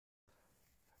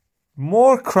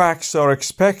More cracks are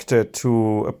expected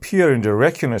to appear in the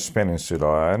Reykjanes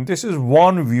Peninsula, and this is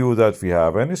one view that we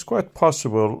have, and it's quite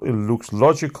possible, it looks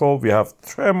logical. We have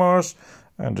tremors,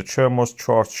 and the tremors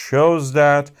chart shows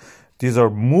that. These are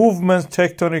movements,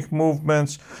 tectonic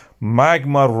movements,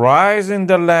 magma rising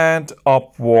the land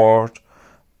upward,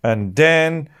 and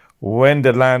then when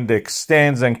the land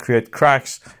extends and creates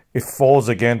cracks, it falls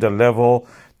again the level,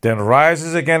 then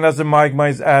rises again as the magma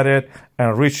is added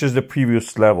and reaches the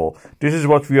previous level. This is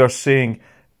what we are seeing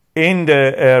in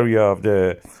the area of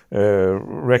the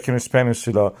Reykjanes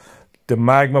Peninsula, the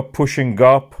magma pushing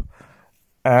up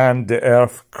and the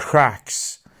earth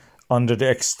cracks under the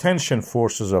extension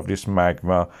forces of this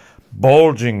magma,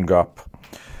 bulging up.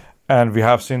 And we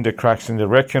have seen the cracks in the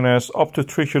Reykjanes up to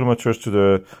 3 kilometers to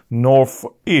the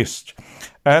northeast.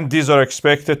 And these are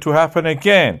expected to happen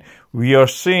again. We are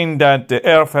seeing that the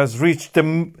earth has reached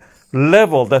the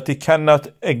level that it cannot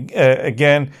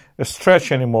again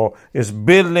stretch anymore. It's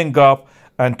building up,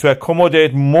 and to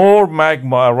accommodate more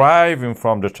magma arriving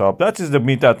from the top, that is the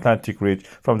mid-Atlantic ridge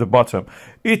from the bottom.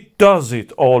 It does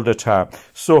it all the time.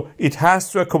 So it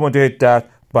has to accommodate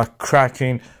that by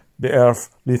cracking the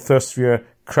earth lithosphere,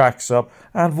 cracks up,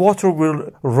 and water will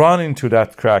run into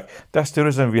that crack. That's the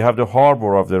reason we have the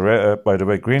harbor of the, by the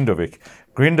way, Grindavik.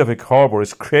 Grindavik harbor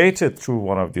is created through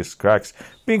one of these cracks,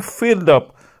 being filled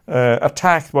up,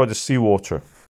 attacked by the seawater.